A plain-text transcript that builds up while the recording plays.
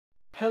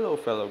Hello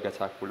fellow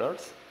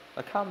Gatakulars,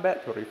 welcome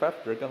back to Revive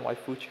Dragon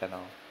Waifu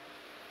channel.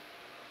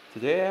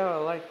 Today I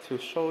would like to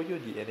show you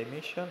the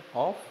animation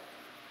of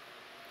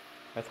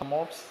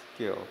Metamorphs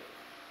skill.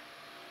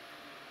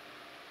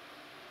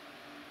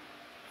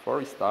 Before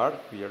we start,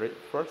 we read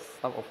first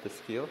some of the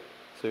skill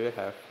so you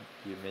have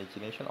the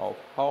imagination of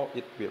how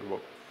it will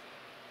work.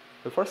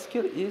 The first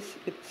skill is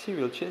she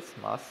will change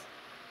mask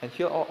and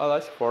heal all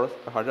allies for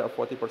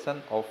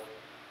 140% of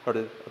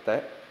her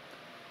attack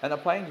and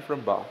applying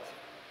different buffs.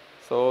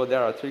 So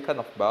there are three kinds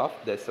of buff,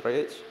 that's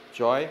rage,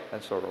 joy,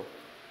 and sorrow.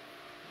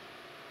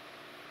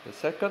 The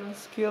second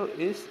skill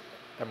is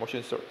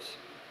emotion surge.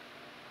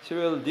 She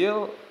will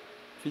deal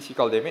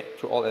physical damage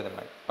to all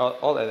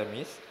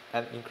enemies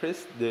and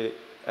increase the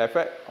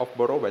effect of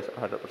borrow by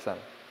 100%.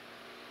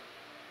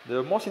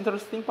 The most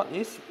interesting part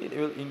is it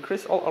will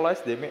increase all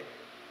allies damage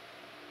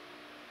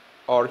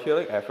or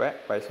healing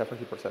effect by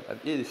 70%, and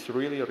it is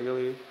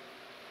really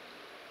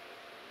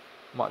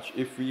much.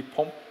 If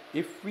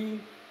we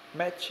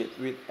match it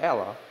with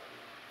Ella,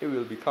 it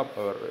will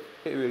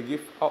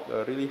give out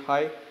a really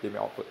high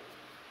damage output.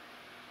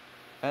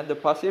 And the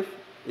passive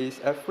is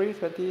every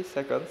 20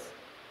 seconds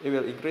it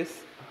will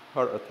increase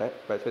her attack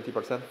by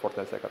 20% for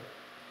 10 seconds.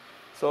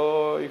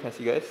 So you can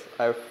see guys,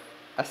 I've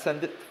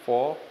ascended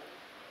for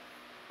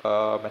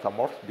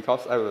Metamorph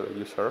because I will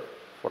use her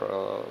for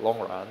a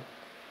long run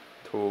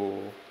to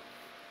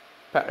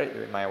pair it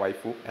with my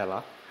waifu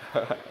Ella.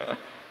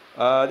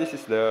 This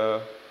is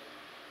the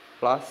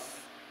last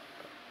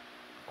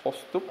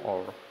costume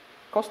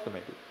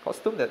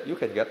that you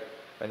can get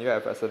when you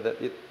have ascended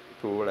it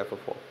to level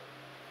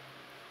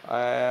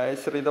 4.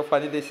 It's really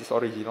funny, this is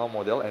original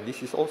model and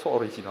this is also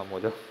original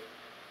model.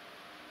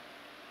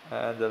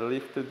 And the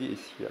lift 2D is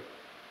here.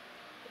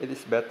 It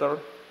is better.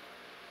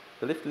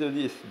 The lift 2D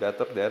is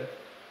better than,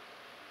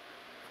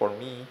 for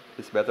me,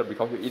 it's better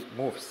because it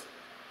moves.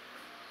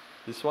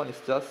 This one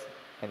is just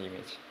an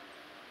image.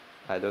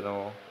 I don't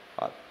know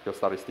what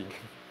yostar is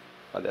thinking,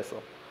 but that's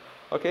all.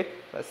 Okay,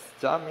 let's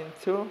jump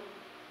into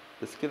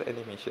the skill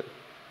animation.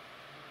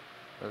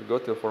 Let's go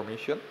to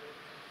formation,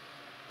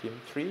 team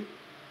 3, and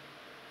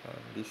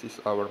this is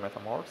our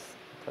Metamorphs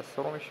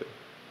transformation.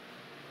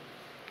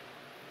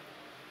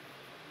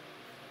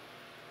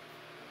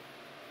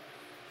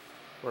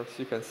 First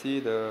you can see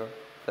that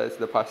is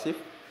the passive.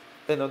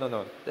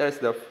 No. There is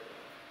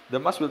the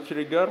mask will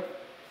trigger.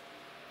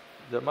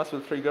 The mask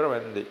will trigger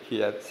when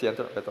she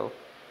enters battle.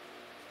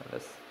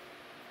 And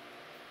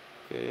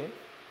okay.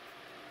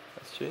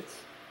 Let's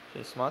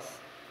change mask.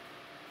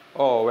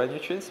 Oh, when you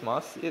change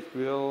mask, it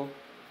will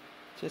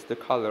change the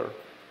color.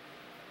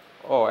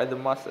 Oh, and the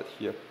mask at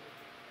here.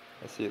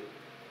 That's it.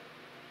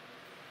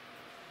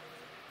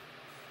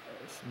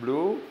 It's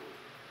blue,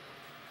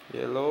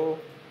 yellow,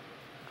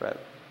 red.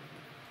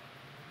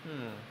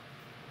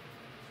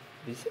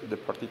 Is it the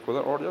particular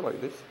order like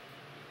this?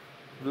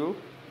 Blue,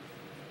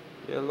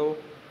 yellow,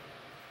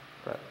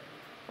 red.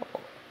 Oh.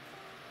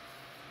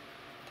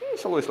 I think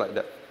it's always like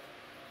that.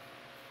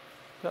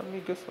 Let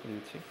me guess, what do you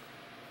think?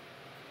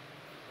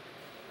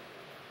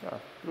 Yeah,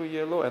 blue,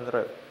 yellow, and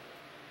red.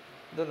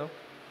 Don't know.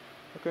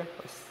 Okay,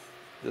 that's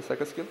the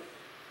second skill.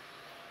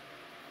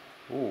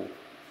 Oh,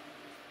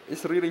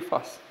 it's really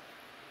fast.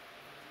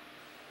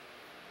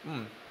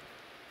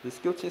 The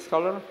skill change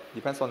color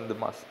depends on the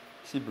mask.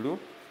 See blue.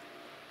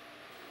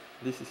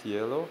 This is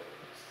yellow.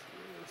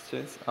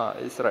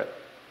 It's red.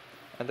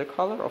 And the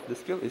color of the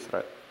skill is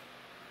red.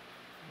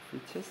 If we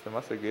change the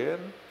mask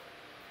again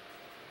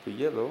to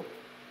yellow,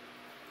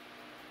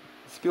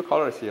 skill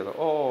color is yellow.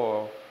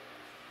 Oh,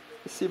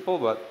 it's simple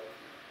but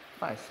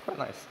nice, quite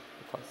nice.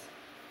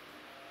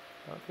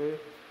 Okay,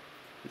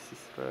 this is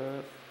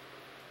red,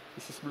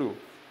 this is blue,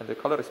 and the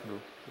color is blue,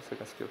 the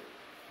second skill.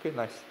 Okay,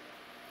 nice.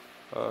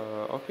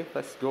 Okay,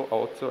 let's go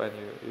auto and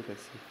you can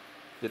see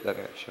it in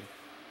action.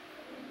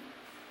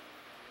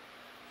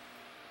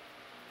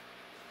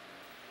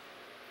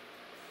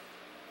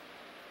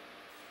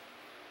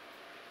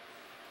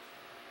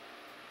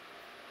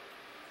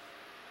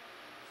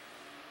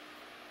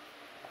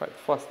 Quite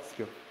fast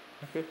skill.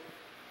 Okay,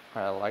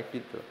 I like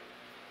it though.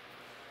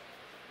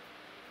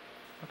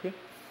 Okay,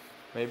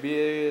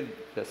 maybe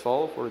that's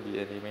all for the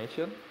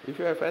animation. If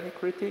you have any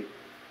critique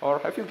or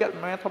have you get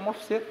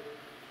Metamorphs yet,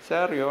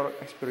 share your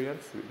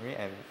experience with me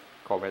and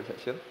comment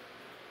section.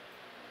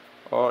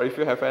 Or if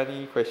you have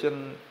any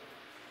question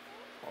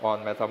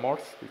on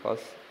Metamorphs,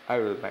 because I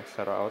will max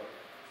her out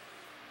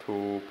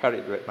to pair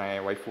it with my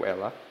waifu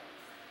Ella,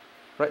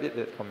 write it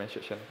in the comment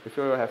section. If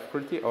you have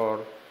critique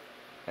or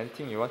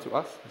anything you want to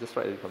ask, just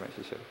write in the comment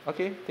section.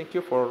 Okay, thank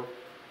you for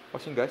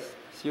watching guys.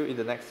 See you in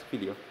the next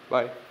video.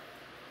 Bye.